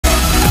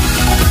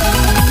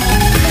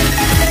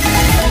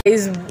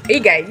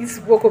Hey guys,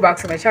 welcome back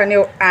to my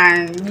channel.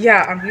 And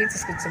yeah, I'm going to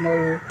school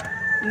tomorrow,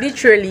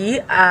 literally.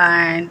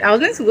 And I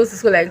was going to go to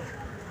school like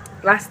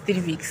last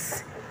 3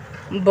 weeks,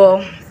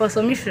 but for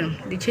some issue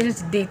they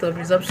changed the date of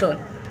resumption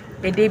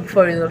a day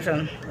before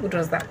resumption. What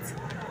was that?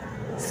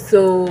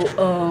 So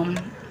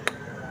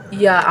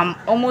yeah, I'm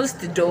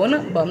almost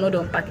done, but I'm not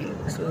done packing.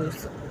 So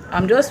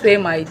I'm just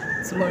wearing my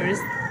tomorrow's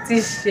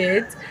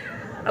t-shirt.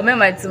 I'm wearing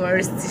my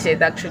tomorrow's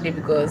t-shirt actually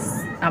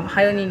because I'm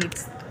ironing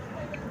it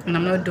and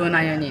I'm not done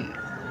ironing,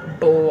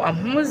 but I'm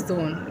almost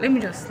done. Let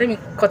me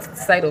cut the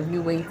side of me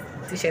wearing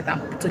t-shirt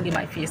and put only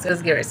my face.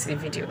 Let's get right to the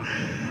video,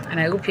 and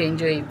I hope you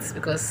enjoy it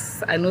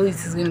because I know it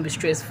is going to be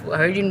stressful. I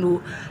already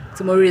know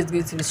tomorrow is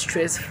going to be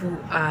stressful,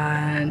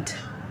 and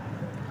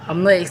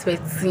I'm not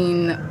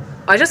expecting.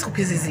 I just hope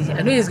it's easy.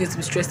 I know it's going to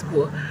be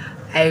stressful.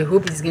 I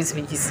hope it's going to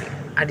be easy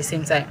at the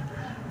same time.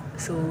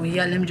 So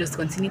yeah, let me just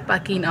continue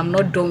packing. I'm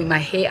not done with my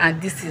hair,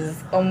 and this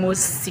is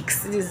almost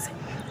 6. This is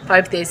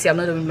 5:30. I'm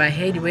not done with my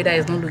hair. The weather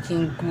is not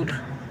looking good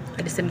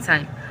at the same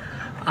time,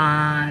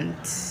 and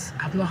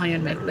I've not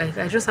ironed my clothes.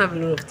 I just have a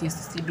lot of things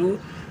to still do.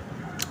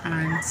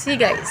 And see you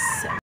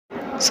guys.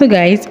 So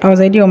guys, I was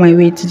already on my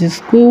way to the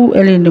school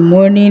early in the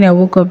morning. I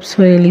woke up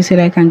so early so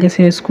that I can get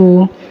to the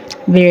school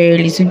very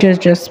early. So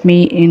just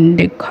me in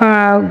the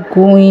car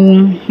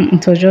going.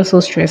 It was just so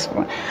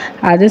stressful.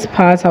 At this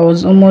part, I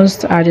was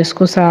almost at the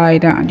school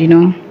side,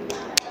 and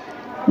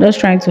just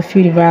trying to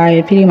feel the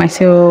vibe, feeling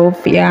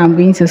myself. Yeah, I'm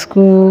going to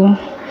school.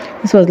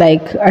 This was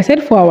like, I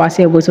said 4 hours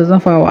here, but it was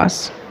not 4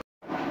 hours.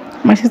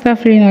 My sister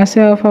feeling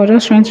herself. I was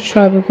just trying to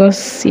try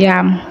because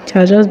yeah, she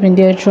has just been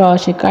there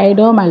throughout. She carried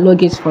all my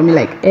luggage for me,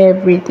 like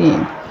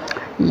everything.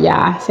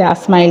 Yeah, she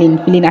was smiling,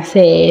 feeling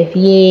herself.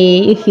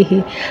 Yay!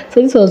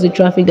 So this was the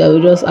traffic that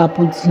would just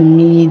happen to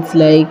me. It's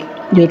like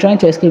you're trying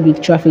to escape the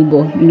traffic,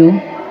 but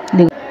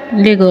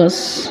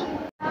Lagos.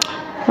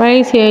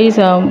 Right here is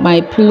my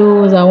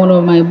pillows and one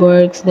of my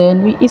books.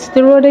 Then it's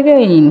the road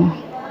again.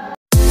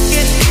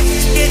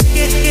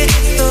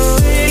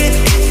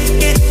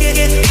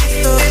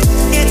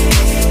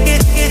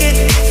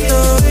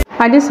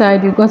 At this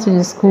side, we got to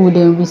the school,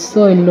 then we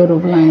saw a lot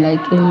of line,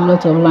 like a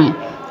lot of line.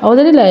 I was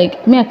already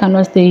like, me, I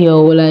cannot stay here,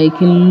 like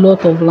a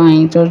lot of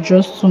lines. It was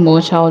just too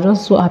much. I was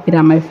just so happy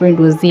that my friend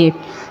was there.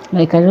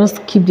 Like, I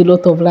just kept a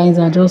lot of lines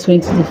and just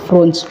went to the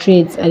front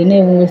straight. I didn't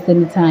even waste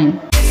any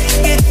time.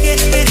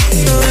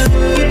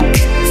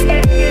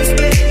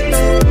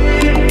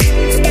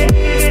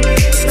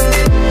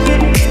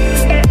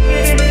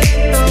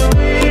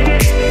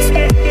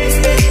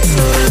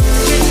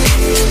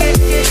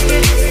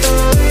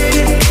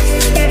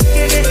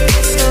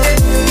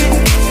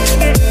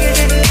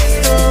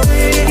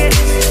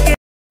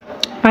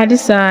 At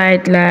this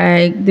side,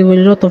 like there were a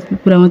lot of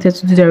people that wanted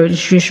to do their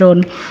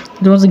registration.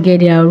 They want to get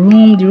their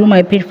room. The room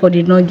I paid for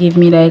did not give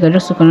me, like I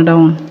just took another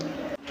one.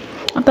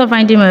 After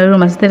finding my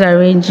room, I started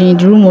arranging.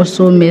 The room was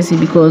so messy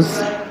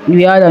because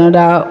we had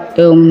another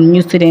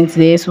new student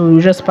there, so we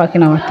were just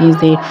packing our things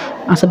there,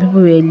 and some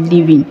people were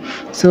leaving,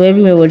 so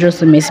everywhere was just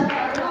so messy.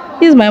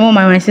 This is my mom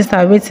and my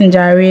sister waiting,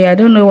 Diaries. I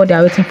don't know what they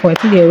are waiting for. I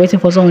think they were waiting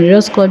for someone. They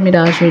just called me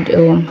that I should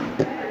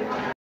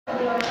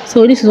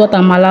So this is what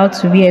I'm allowed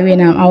to wear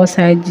when I'm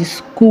outside the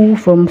school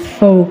from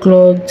 4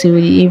 o'clock till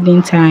the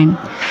evening time.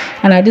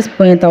 And at this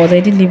point, I was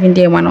already living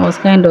there when I was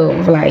kind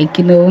of like,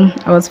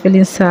 I was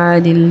feeling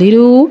sad a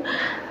little.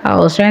 I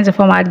was trying to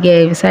form out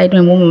girl beside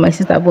my mom and my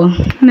sister, but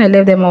when I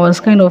left them, I was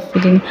kind of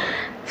feeling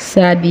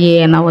sad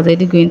here, and I was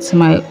already going to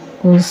my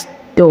host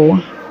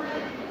door.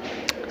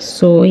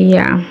 So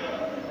yeah,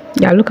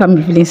 look at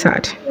me feeling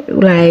sad.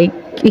 Like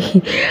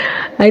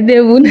I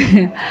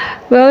didn't.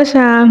 Well,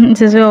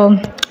 it is well.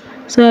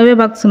 So I went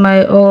back to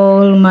my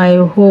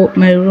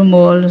room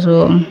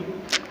also.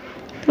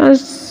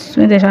 Just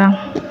went there.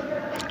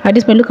 At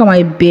this point, look at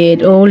my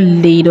bed all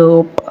laid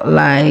up.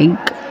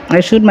 Like I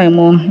showed my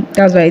mom.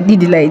 That's why I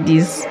did it like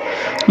this.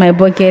 My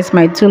buckets,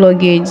 my 2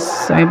 luggage,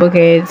 my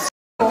buckets.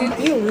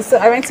 So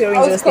I went to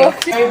arrange those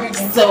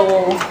things.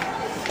 So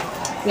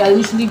we are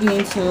literally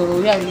going to.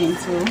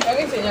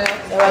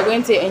 We're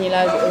going to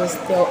Enila's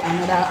hostel,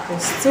 another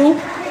hostel,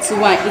 to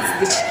go and eat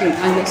the chicken.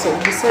 And so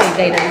we saw a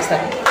guy that was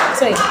like,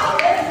 sorry.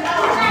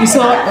 We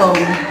saw a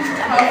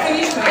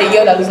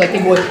girl that looks like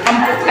a boy.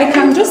 I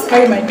can just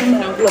carry my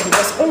camera and vlog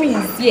because Ori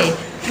is here,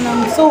 and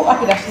I'm so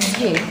happy that she's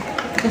here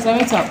because I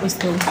went to her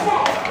hostel.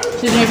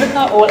 She's in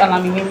Rebecca Hall and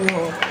I'm in Memory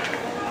Hall.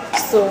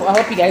 So I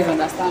hope you guys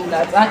understand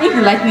that. And if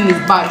the lightning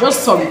is bad,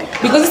 just sorry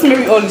because this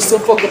Memory Hall is so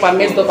fucked up and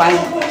messed up, and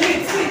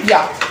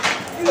yeah.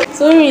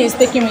 So Ori is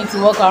taking me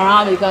to walk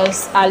around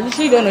because I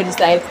literally don't know the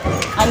side,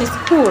 and it's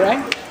cool,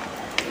 right?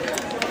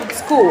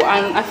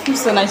 And I feel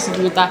so nice to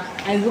be with her,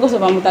 and because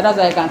of Amuta, that's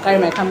why I can carry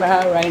my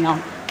camera right now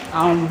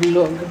and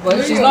vlog. But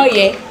if she's not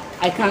here,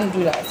 I can't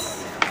do that.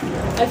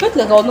 I felt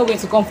like I was not going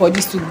to come for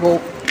this week,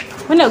 but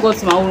when I got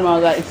to my own room, I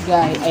was like,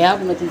 guy, I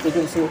have nothing to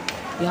do, so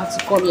you have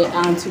to come here.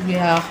 And we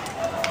are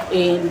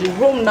in the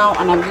room now,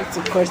 and I'm going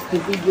to cut the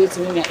video to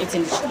when we are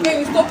eating the chicken. Okay,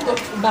 we stop.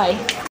 Bye.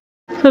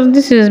 So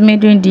this is me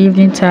during the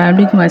evening time,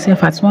 looking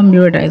myself at one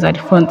mirror that is at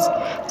the front.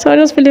 So I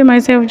just feeling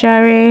myself,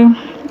 Jerry.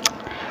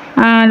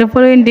 And the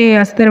following day,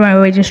 I started my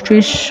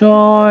registration.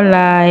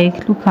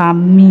 Like, look at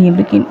me,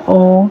 looking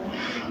all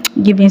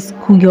giving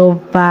schoolgirl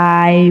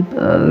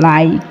vibe.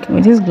 Like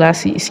with these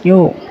glasses,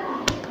 yo.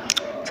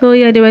 So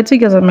yeah, there were two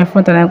girls at my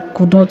front, and I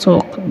could not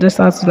talk. Just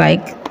had to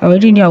like, I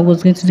already knew I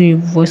was going to do a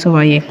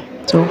voiceover here.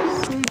 So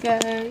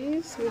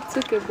guys, we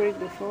took a break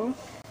before,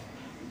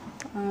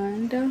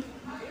 and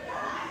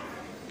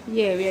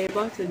yeah, we are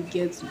about to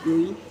get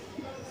going.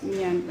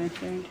 Me and my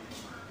friend.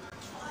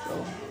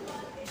 So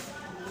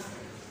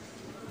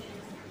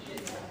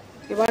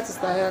we're about to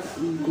start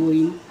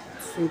going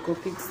to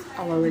complete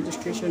our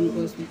registration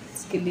because we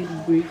took a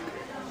little break.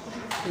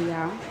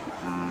 Yeah,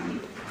 and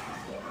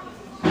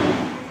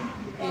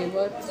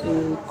we're about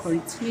to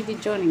continue the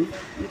journey,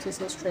 which is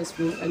so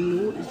stressful. I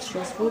know it's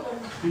stressful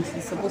and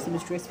it's supposed to be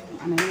stressful,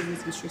 and I know it's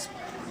to be stressful,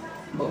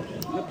 but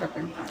no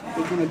problem.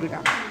 We're gonna do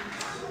that.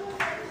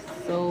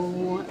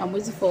 So I'm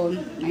waiting for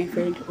my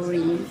friend Ori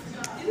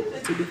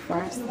to be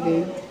fast.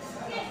 Then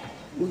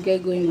we'll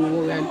get going with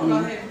what we are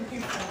doing.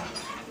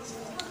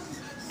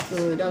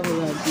 So that's what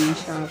we are doing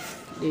sharp.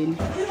 Then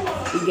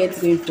we get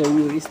going for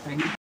real this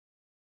time.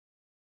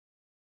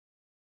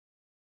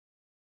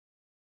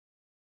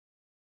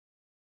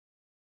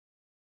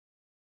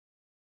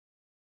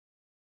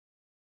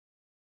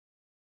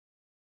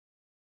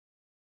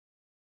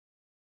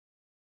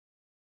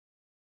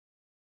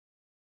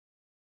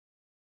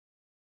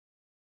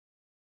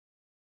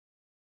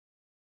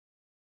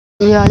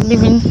 We are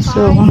leaving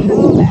so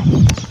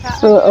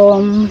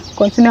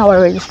continue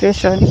our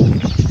registration,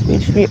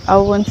 which we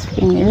haven't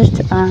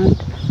finished, and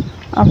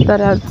after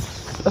that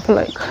I feel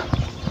like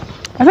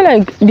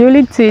the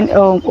only thing the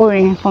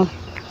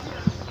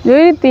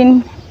only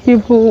thing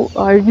people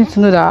are need to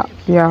know that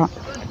we are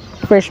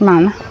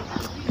freshmen,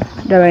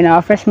 that we're in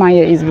our freshman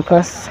year, is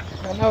because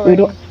we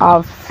don't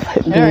have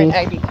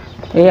the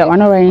yeah, we're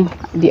not wearing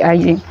the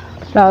ID.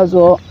 That's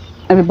what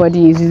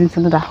everybody is using to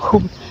know that,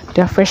 oh,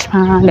 they're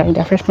freshmen, they're in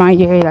their freshman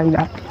year, like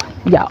that.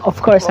 Yeah,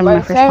 of course, I'm in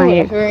my freshman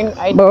year.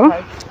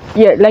 But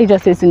yeah, like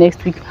just say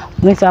next week,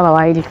 we need to have our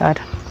ID card.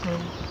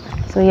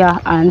 So yeah,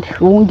 and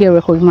we won't get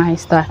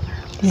recognized that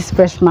this is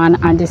freshman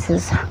and this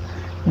is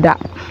that.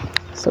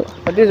 So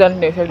but this one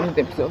they scheduled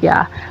themselves.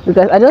 yeah,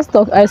 because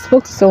I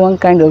spoke to someone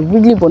kind of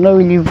rudely but not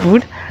really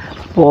rude,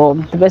 but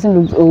the person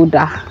looks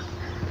older.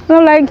 And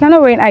I'm like, you're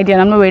not wearing ID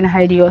and I'm not wearing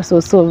ID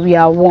also, so we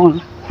are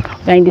one.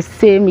 We're in the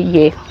same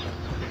year.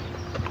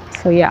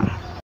 So yeah.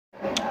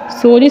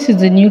 So this is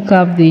the new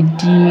cap they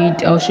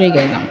did. I'll show you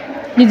guys now.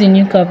 This is the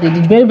new cap they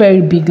did. Very,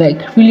 very big,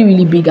 like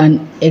really big and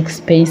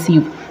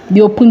expensive.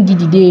 They opened it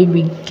the day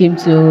we came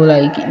to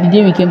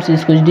the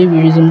school, the day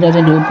we resumed, that's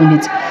when they opened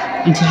it.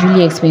 It is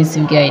really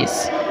expensive,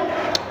 guys.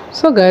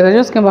 So guys, I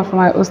just came back from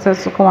my hostel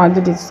to come and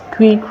do this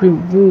quick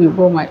review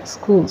about my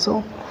school.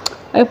 So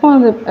I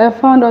found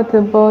out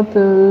about a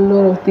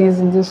lot of things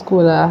in this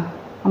school that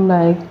I'm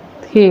like,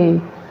 hey,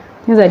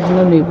 things I did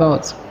not know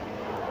about.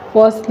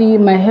 Firstly,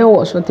 my hair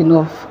was short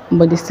enough,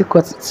 but they still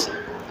cut it.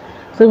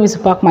 So we used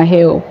to pack my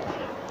hair up,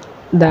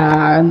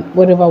 that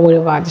whatever,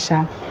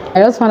 Adisha. I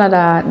just found out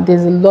that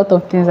there's a lot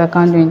of things I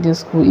can't do in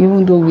this school,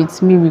 even though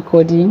with me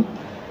recording,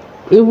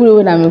 even though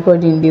when I'm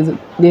recording,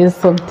 there's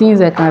some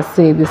things I can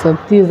say, there's some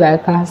things I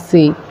can't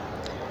say.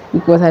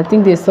 Because I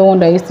think there's someone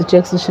that used to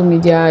check social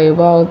media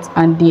about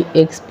and they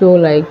expel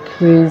like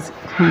crazy.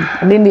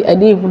 I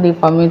didn't even know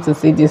if I'm meant to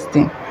say this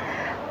thing.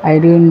 I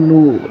don't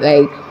know.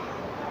 Like,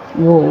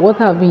 whoa,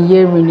 what I've been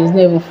hearing is not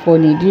even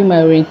funny. During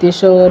my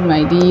orientation,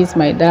 my this,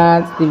 my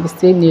that, they've been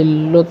saying a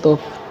lot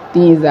of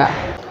things that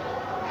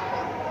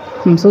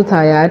I'm so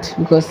tired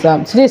because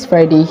today is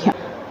Friday.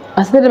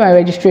 I started my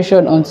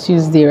registration on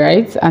Tuesday,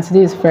 right? And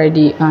today is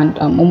Friday and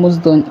I'm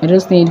almost done. I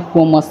just need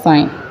one more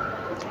sign,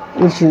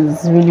 which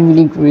is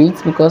really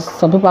great because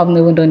some people have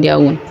never done their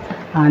own.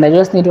 And I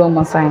just need one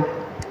more sign.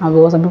 And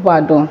because some people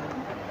are done.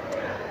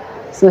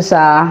 So it has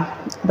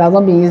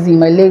not been easy.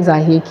 My legs are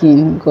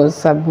aching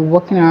because I've been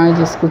walking around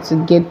the school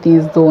to get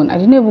things done. I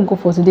didn't even go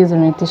for today's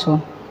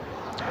orientation.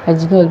 I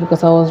did not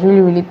because I was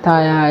really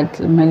tired.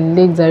 My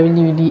legs are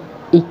really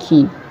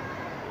aching.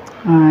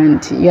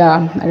 And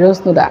yeah, I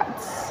just know that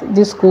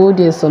this school,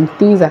 there's some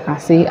things I can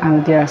say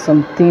and there are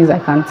some things I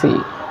can't say.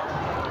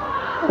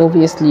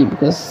 Obviously,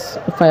 because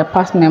if I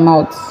pass my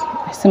mouth,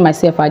 I see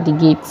myself at the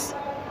gates.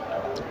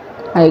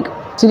 Like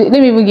today,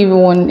 let me even give you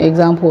one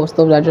example of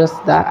stuff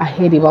that I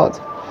heard about.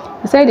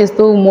 They said they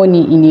stole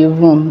money in a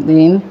room.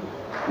 Then,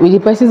 with the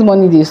person's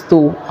money they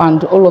stole,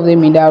 and all of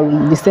them in that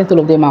room, they sent all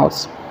of them out.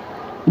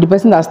 With the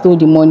person that stole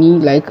the money,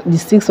 like the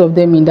 6 of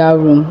them in that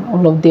room,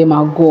 all of them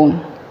are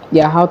gone. They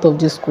are out of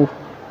this school.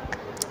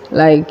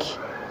 Like,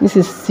 this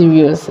is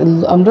serious.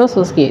 I'm just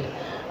so scared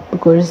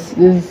because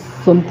there's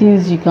some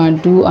things you can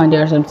do, and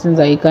there are some things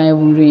that you can't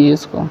even do in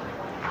this school.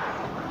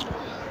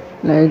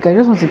 Like, I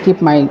just want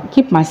to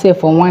keep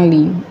myself on one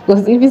lane.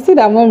 Because if you see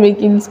that I'm not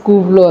making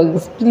school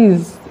vlogs,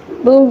 please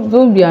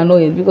don't be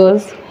annoyed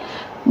because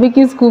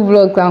Making school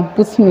vlogs can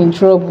put me in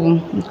trouble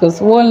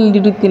because one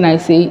little thing I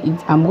say,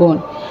 I'm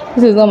gone.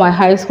 This is not my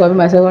high school,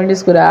 my secondary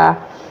school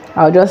that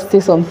I'll just say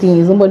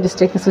something. Nobody's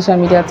checking social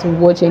media to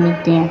watch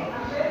anything.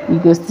 You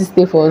go still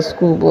stay for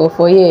school, but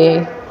for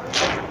year,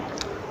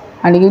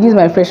 and again, this is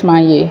my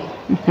freshman year.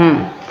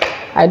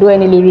 I do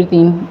any little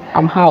thing,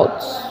 I'm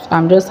out.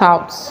 I'm just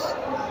out,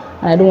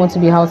 and I don't want to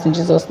be out in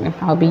Jesus' name.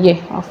 I'll be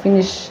here. I'll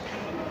finish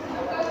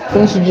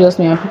in Jesus'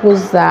 name. And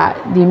propose that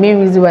the main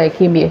reason why I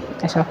came here,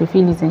 I shall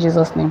fulfill it in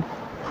Jesus' name.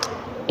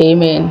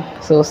 Amen.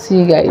 So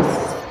see you guys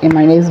in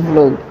my next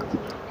vlog.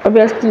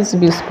 Obviously, it will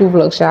be a school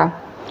vlog,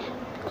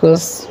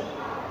 because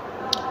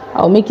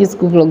I'll make it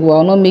school vlog, but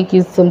I'll not make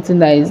it something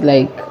that is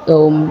like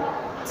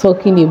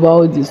talking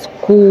about the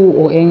school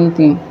or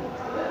anything.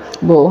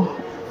 But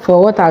for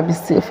what I've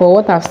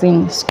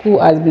seen, school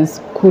has been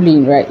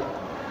schooling, right?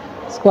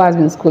 School has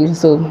been schooling,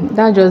 so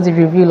that's just the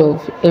reveal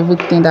of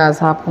everything that has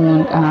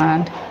happened.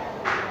 And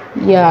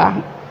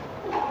yeah,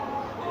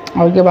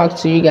 I'll get back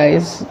to you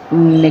guys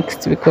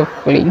next week,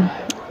 hopefully.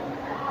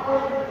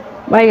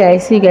 Bye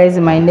guys, see you guys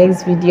in my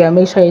next video.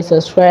 Make sure you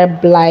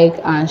subscribe, like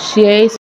and share.